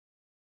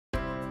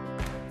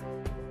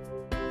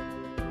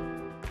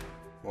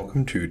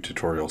Welcome to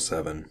Tutorial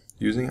 7,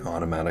 Using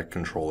Automatic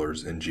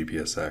Controllers in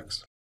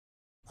GPSX.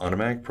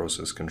 Automatic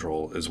process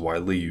control is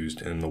widely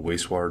used in the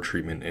wastewater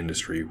treatment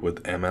industry,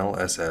 with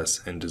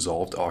MLSS and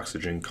dissolved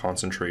oxygen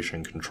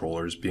concentration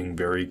controllers being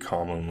very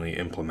commonly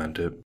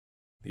implemented.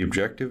 The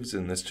objectives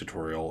in this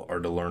tutorial are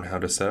to learn how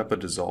to set up a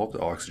dissolved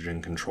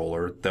oxygen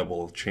controller that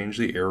will change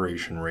the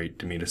aeration rate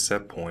to meet a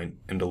set point,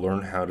 and to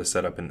learn how to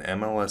set up an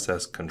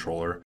MLSS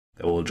controller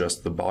that will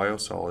adjust the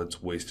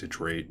biosolids wastage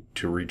rate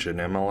to reach an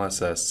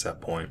MLSS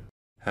set point.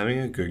 Having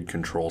a good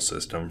control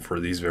system for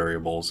these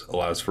variables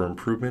allows for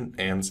improvement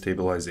and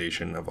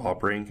stabilization of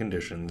operating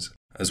conditions,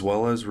 as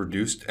well as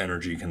reduced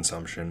energy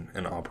consumption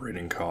and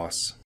operating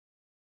costs.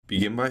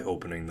 Begin by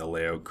opening the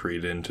layout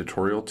created in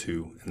Tutorial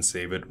 2 and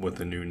save it with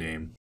a new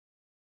name.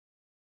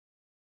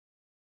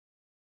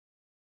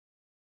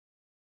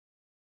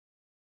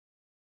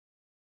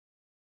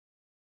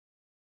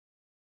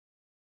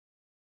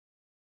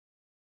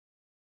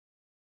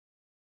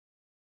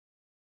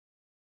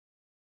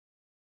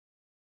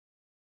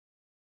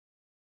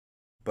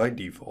 By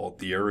default,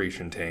 the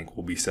aeration tank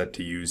will be set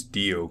to use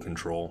DO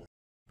control.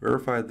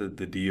 Verify that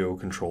the DO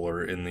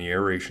controller in the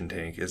aeration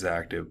tank is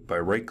active by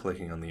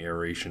right-clicking on the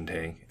aeration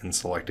tank and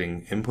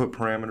selecting Input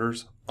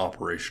Parameters,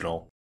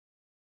 Operational.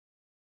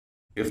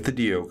 If the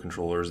DO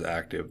controller is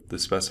active, the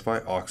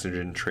Specify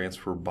Oxygen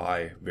Transfer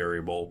By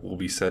variable will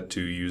be set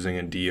to using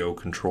a DO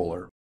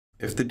controller.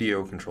 If the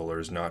DO controller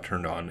is not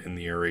turned on in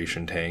the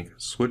aeration tank,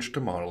 switch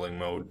to modeling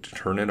mode to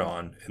turn it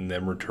on and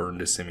then return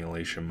to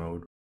simulation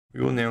mode.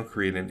 We will now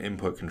create an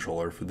input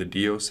controller for the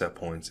DO set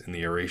points in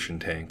the aeration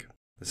tank.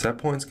 The set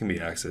points can be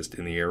accessed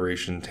in the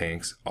aeration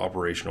tank's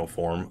operational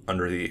form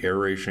under the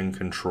Aeration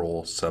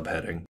Control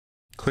subheading.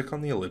 Click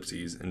on the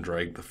ellipses and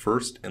drag the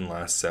first and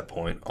last set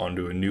point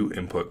onto a new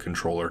Input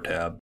Controller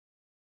tab.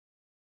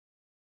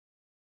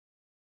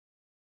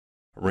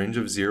 A range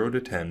of 0 to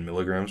 10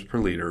 milligrams per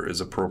liter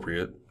is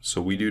appropriate, so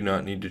we do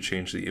not need to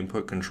change the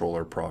input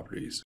controller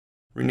properties.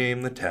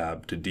 Rename the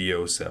tab to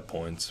DO set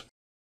points.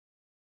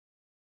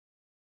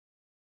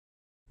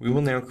 We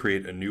will now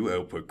create a new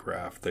output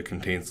graph that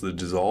contains the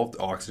dissolved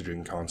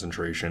oxygen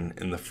concentration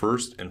in the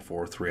first and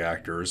fourth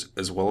reactors,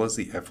 as well as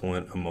the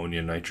effluent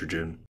ammonia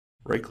nitrogen.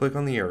 Right-click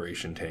on the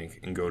aeration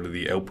tank and go to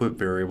the Output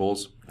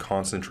Variables,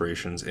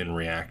 Concentrations in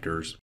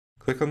Reactors.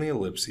 Click on the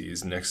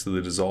ellipses next to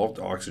the dissolved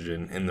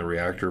oxygen in the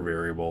reactor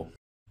variable.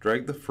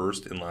 Drag the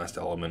first and last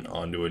element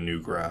onto a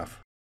new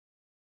graph.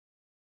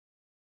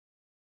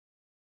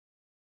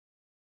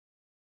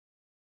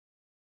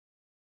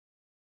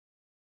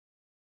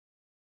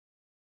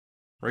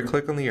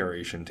 Right-click on the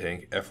aeration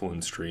tank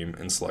effluent stream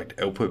and select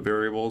Output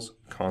Variables,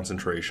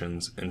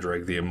 Concentrations, and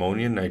drag the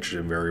ammonia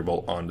nitrogen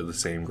variable onto the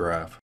same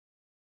graph.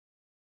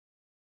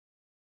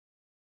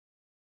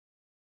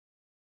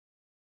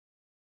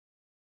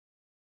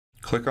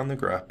 Click on the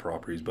Graph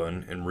Properties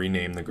button and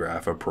rename the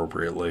graph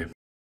appropriately.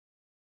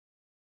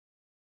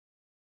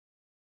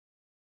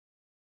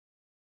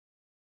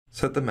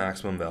 Set the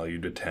maximum value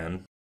to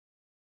 10.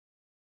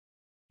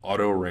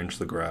 Auto-arrange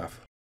the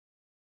graph.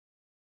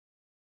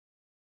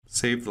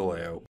 Save the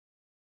layout.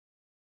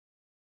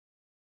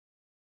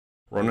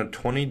 Run a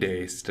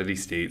 20-day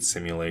steady-state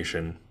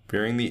simulation,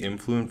 varying the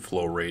influent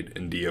flow rate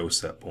and DO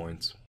set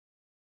points.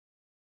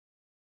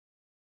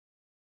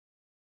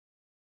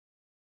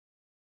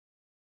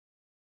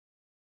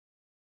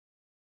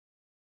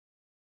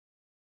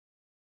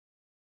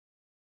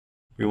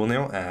 We will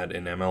now add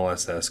an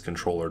MLSS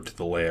controller to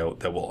the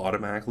layout that will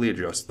automatically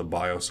adjust the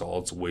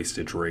biosolids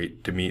wastage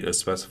rate to meet a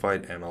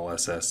specified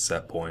MLSS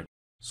set point.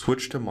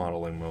 Switch to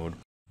modeling mode.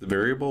 The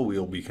variable we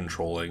will be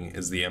controlling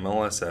is the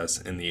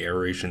MLSS in the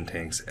aeration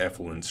tank's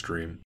effluent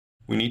stream.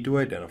 We need to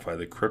identify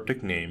the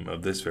cryptic name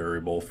of this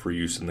variable for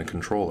use in the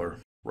controller.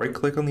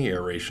 Right-click on the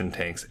aeration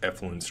tank's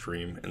effluent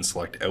stream and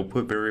select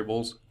Output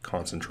Variables,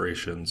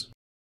 Concentrations.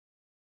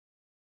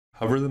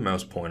 Hover the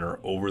mouse pointer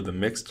over the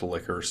Mixed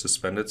Liquor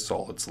Suspended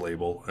Solids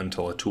label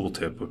until a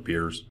tooltip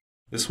appears.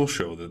 This will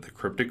show that the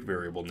cryptic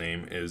variable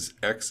name is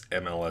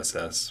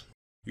XMLSS.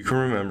 You can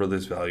remember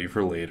this value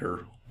for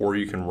later, or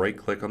you can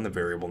right-click on the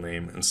variable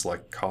name and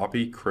select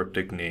Copy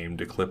Cryptic Name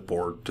to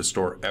Clipboard to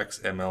store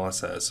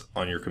XMLSS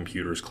on your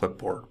computer's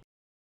clipboard.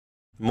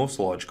 The most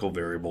logical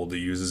variable to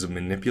use as a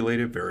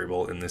manipulative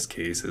variable in this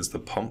case is the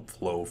pump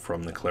flow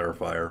from the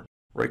clarifier.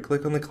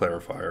 Right-click on the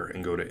clarifier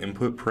and go to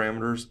Input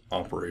Parameters,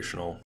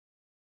 Operational.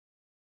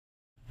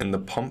 In the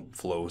Pump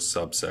Flow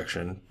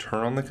subsection,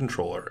 turn on the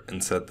controller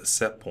and set the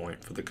set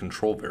point for the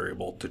control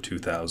variable to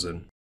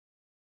 2000.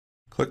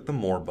 Click the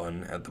More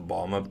button at the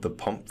bottom of the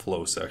Pump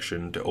Flow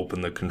section to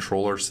open the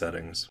controller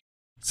settings.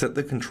 Set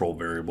the control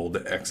variable to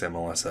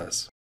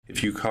XMLSS.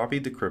 If you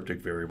copied the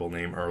cryptic variable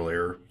name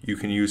earlier, you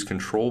can use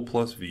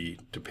Ctrl+V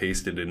to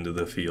paste it into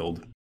the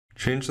field.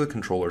 Change the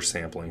controller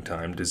sampling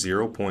time to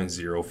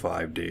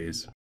 0.05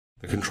 days.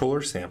 The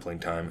controller sampling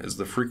time is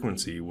the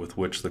frequency with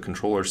which the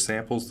controller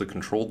samples the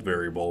controlled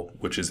variable,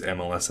 which is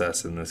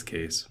MLSS in this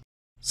case.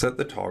 Set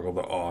the toggle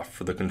to off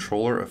for the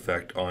controller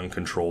effect on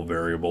control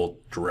variable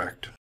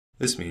direct.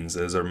 This means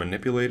that as our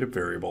manipulated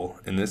variable,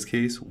 in this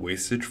case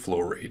wastage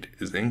flow rate,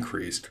 is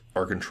increased,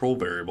 our control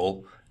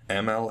variable,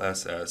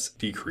 MLSS,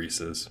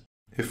 decreases.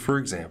 If, for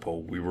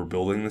example, we were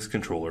building this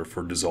controller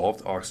for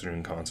dissolved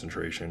oxygen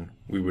concentration,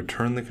 we would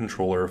turn the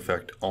controller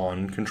effect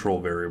on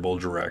control variable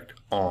direct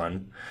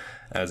on,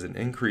 as an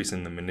increase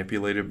in the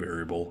manipulated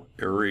variable,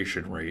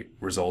 aeration rate,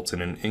 results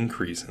in an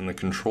increase in the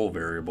control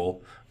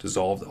variable,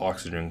 dissolved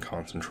oxygen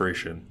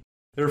concentration.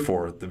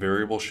 Therefore, the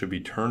variable should be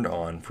turned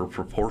on for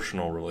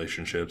proportional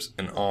relationships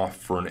and off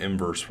for an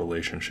inverse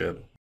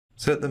relationship.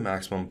 Set the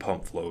maximum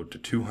pump flow to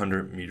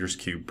 200 meters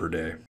cubed per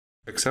day.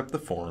 Accept the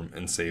form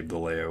and save the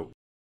layout.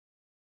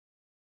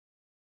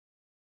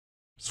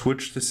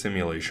 Switch to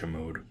simulation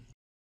mode.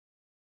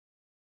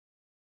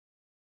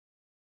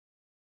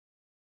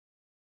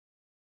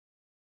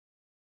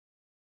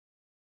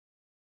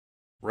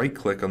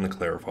 Right-click on the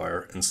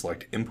clarifier and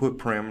select Input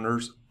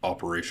Parameters,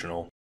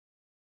 Operational.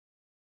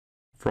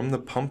 From the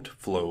Pumped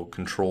Flow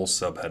Control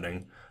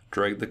subheading,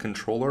 drag the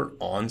controller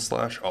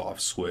on/off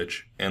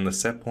switch and the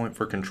setpoint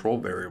for control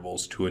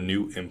variables to a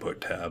new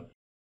Input tab.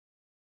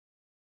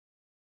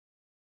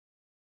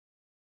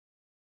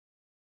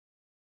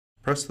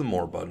 Press the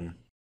More button.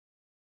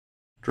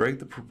 Drag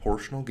the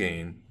proportional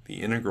gain,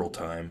 the integral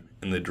time,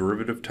 and the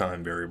derivative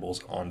time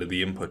variables onto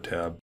the Input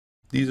tab.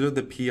 These are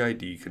the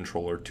PID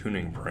controller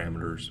tuning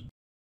parameters.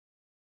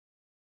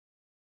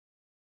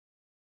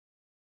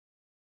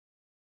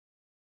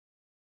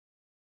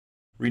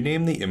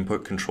 Rename the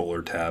Input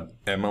Controller tab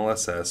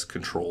MLSS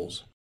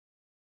Controls.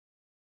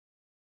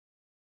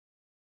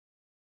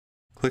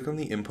 Click on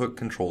the Input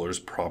Controller's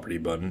Property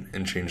button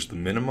and change the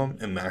minimum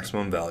and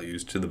maximum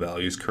values to the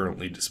values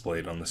currently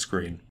displayed on the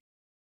screen.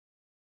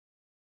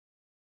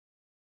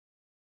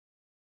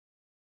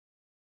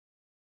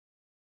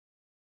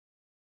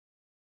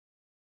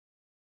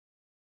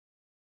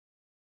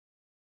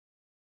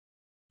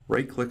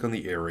 Right-click on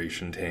the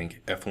aeration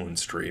tank effluent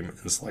stream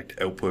and select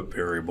Output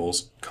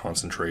Variables,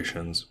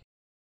 Concentrations.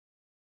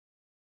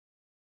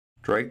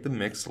 Drag the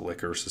Mixed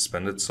Liquor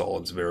Suspended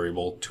Solids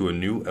variable to a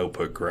new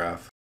output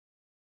graph.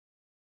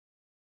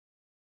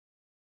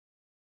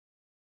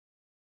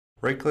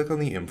 Right-click on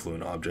the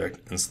influent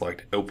object and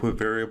select Output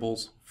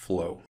Variables,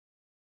 Flow.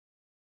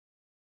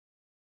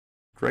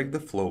 Drag the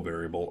flow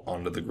variable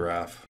onto the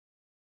graph.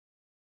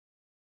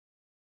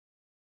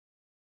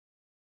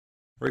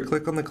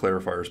 Right-click on the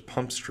clarifier's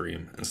pump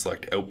stream and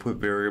select Output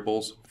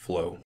Variables,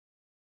 Flow.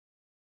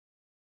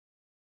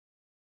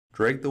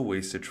 Drag the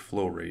wastage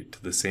flow rate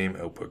to the same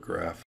output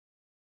graph.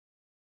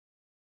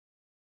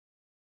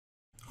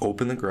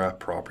 Open the Graph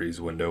Properties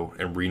window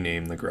and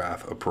rename the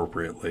graph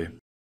appropriately.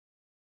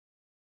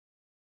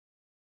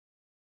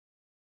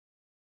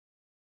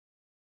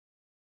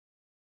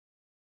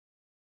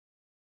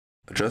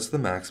 Adjust the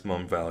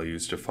maximum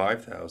values to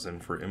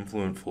 5,000 for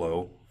influent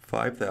flow,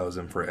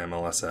 5,000 for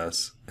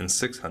MLSS, and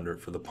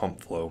 600 for the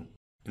pump flow.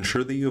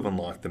 Ensure that you have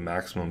unlocked the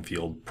maximum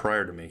field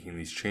prior to making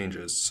these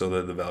changes so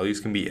that the values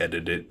can be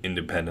edited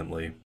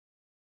independently.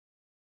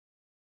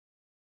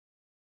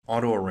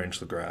 Auto-arrange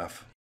the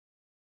graph.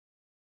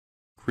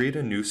 Create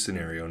a new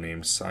scenario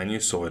named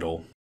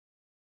sinusoidal.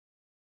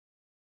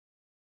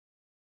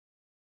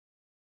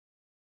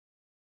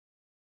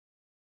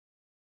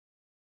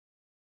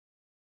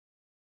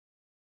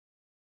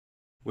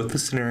 With the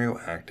scenario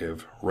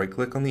active,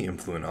 right-click on the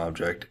influent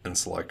object and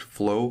select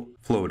Flow,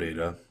 Flow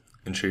Data,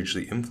 and change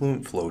the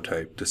influent flow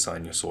type to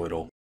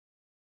sinusoidal.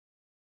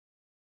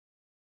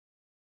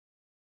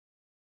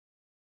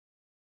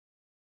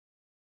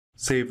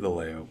 Save the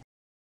layout.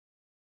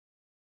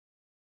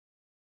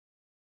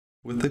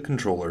 With the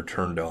controller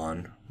turned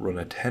on, run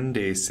a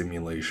 10-day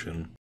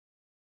simulation.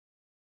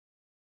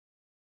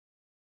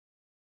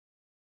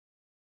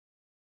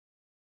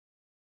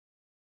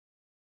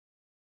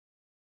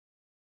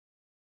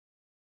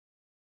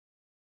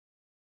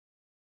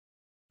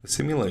 The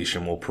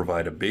simulation will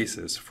provide a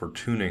basis for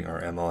tuning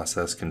our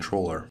MLSS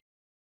controller.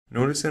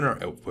 Notice in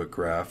our output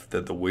graph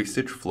that the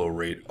wastage flow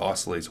rate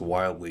oscillates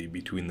wildly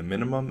between the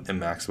minimum and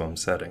maximum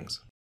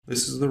settings.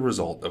 This is the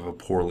result of a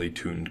poorly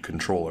tuned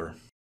controller.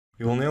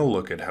 We will now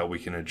look at how we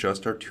can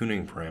adjust our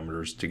tuning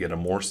parameters to get a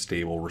more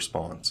stable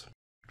response.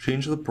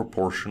 Change the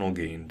proportional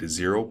gain to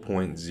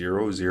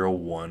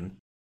 0.001,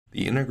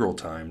 the integral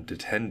time to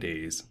 10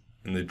 days,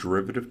 and the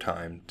derivative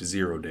time to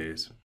 0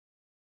 days.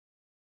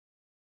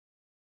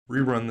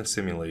 Rerun the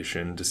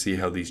simulation to see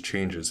how these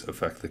changes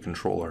affect the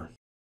controller.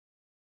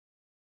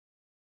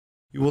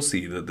 You will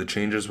see that the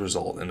changes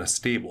result in a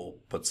stable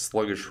but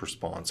sluggish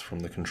response from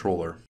the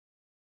controller.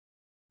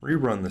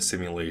 Rerun the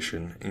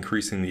simulation,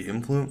 increasing the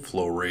influent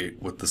flow rate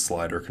with the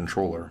slider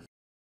controller.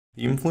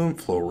 The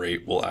influent flow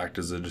rate will act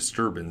as a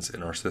disturbance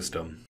in our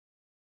system.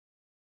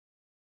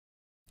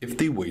 If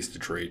the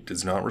wastage rate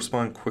does not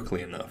respond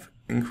quickly enough,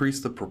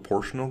 increase the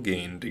proportional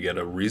gain to get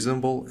a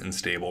reasonable and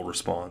stable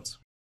response.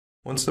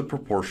 Once the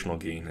proportional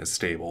gain is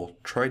stable,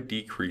 try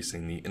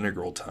decreasing the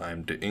integral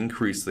time to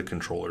increase the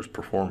controller's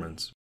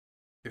performance.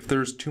 If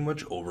there is too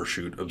much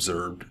overshoot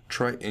observed,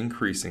 try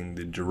increasing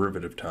the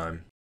derivative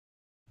time.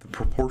 The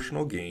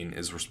proportional gain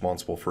is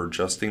responsible for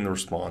adjusting the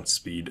response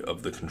speed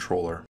of the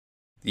controller.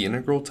 The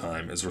integral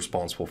time is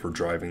responsible for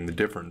driving the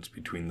difference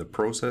between the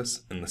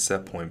process and the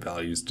set point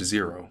values to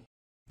 0.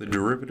 The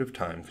derivative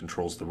time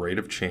controls the rate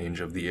of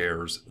change of the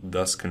errors,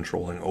 thus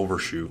controlling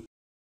overshoot.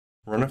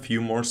 Run a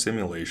few more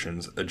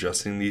simulations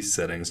adjusting these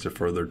settings to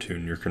further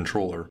tune your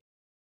controller.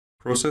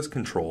 Process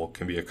control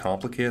can be a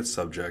complicated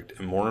subject,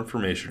 and more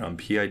information on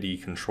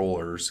PID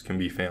controllers can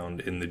be found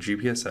in the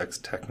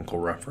GPSX technical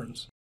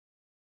reference.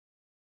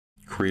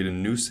 Create a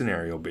new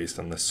scenario based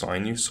on the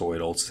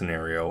sinusoidal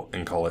scenario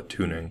and call it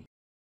tuning.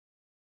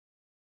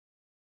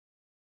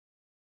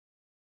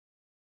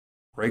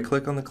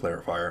 Right-click on the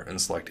clarifier and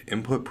select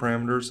Input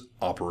Parameters,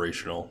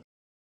 Operational.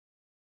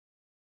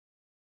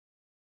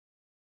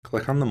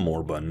 Click on the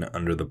More button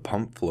under the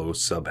Pump Flow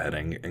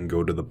subheading and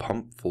go to the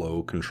Pump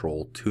Flow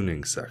Control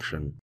Tuning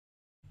section.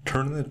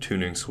 Turn the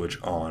tuning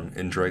switch on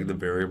and drag the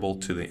variable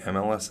to the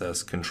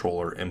MLSS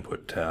Controller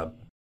Input tab.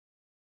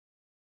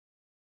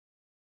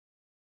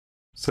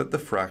 Set the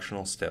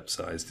fractional step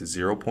size to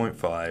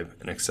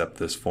 0.5 and accept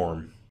this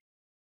form.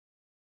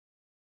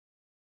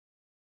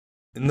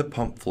 In the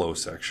pump flow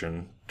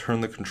section,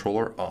 turn the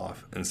controller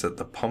off and set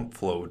the pump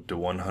flow to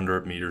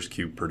 100 meters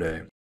cubed per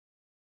day.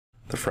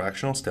 The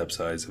fractional step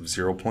size of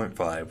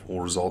 0.5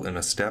 will result in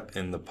a step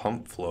in the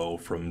pump flow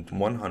from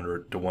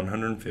 100 to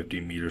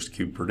 150 meters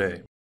cubed per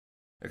day.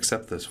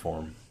 Accept this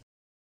form.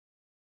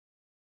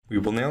 We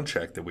will now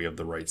check that we have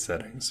the right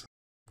settings.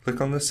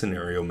 Click on the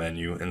scenario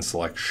menu and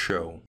select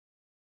Show.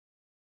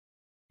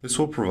 This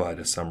will provide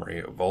a summary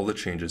of all the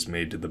changes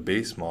made to the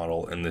base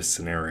model in this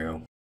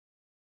scenario.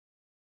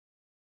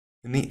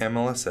 In the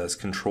MLSS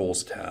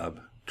Controls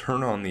tab,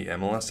 turn on the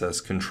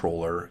MLSS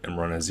controller and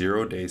run a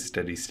 0-day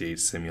steady-state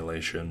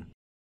simulation.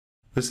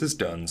 This is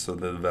done so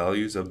that the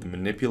values of the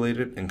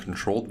manipulated and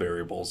controlled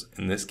variables,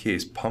 in this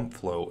case pump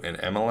flow and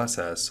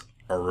MLSS,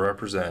 are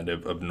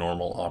representative of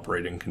normal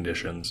operating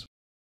conditions.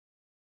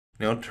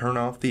 Now turn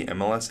off the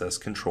MLSS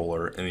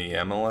controller in the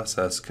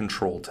MLSS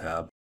Control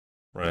tab.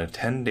 Run a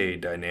 10-day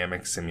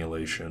dynamic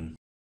simulation.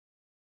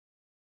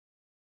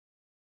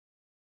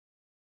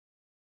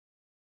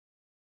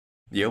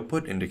 The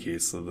output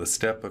indicates that the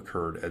step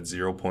occurred at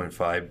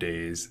 0.5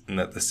 days and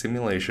that the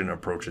simulation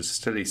approaches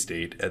steady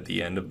state at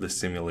the end of the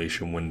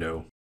simulation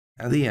window.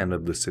 At the end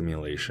of the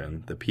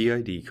simulation, the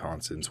PID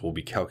constants will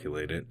be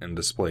calculated and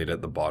displayed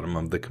at the bottom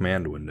of the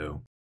command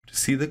window. To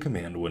see the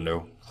command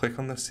window, click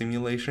on the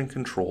Simulation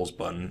Controls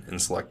button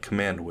and select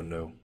Command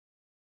Window.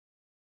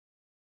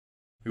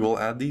 We will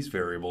add these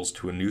variables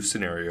to a new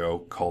scenario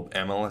called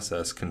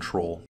MLSS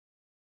Control.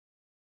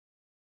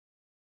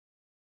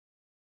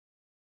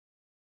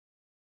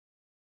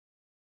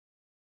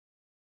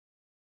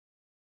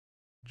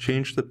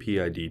 Change the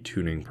PID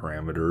tuning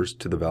parameters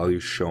to the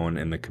values shown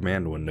in the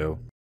command window.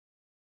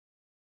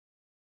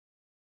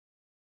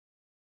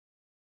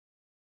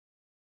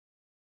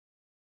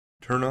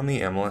 Turn on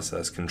the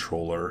MLSS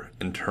controller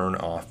and turn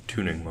off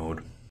tuning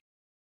mode.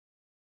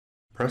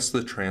 Press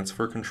the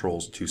Transfer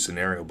Controls to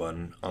Scenario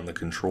button on the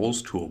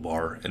Controls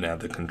toolbar and add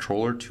the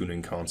controller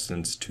tuning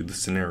constants to the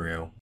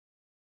scenario.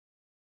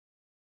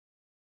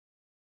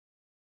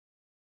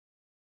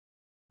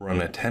 Run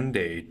a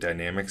 10-day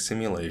dynamic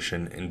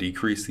simulation and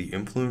decrease the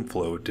influent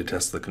flow to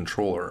test the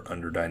controller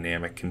under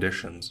dynamic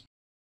conditions.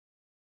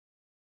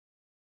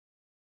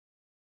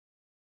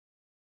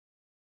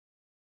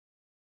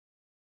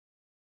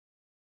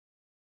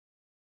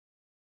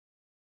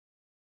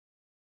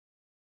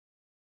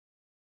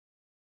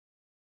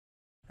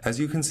 As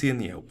you can see in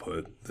the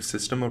output, the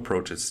system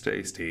approaches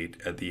steady state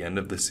at the end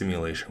of the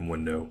simulation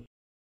window.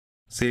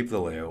 Save the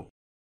layout.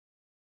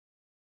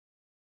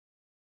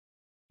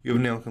 You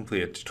have now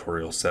completed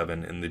Tutorial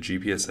 7 in the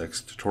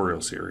GPSX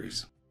tutorial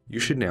series. You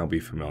should now be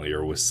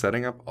familiar with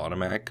setting up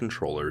automatic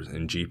controllers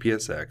in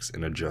GPSX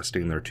and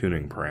adjusting their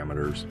tuning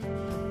parameters.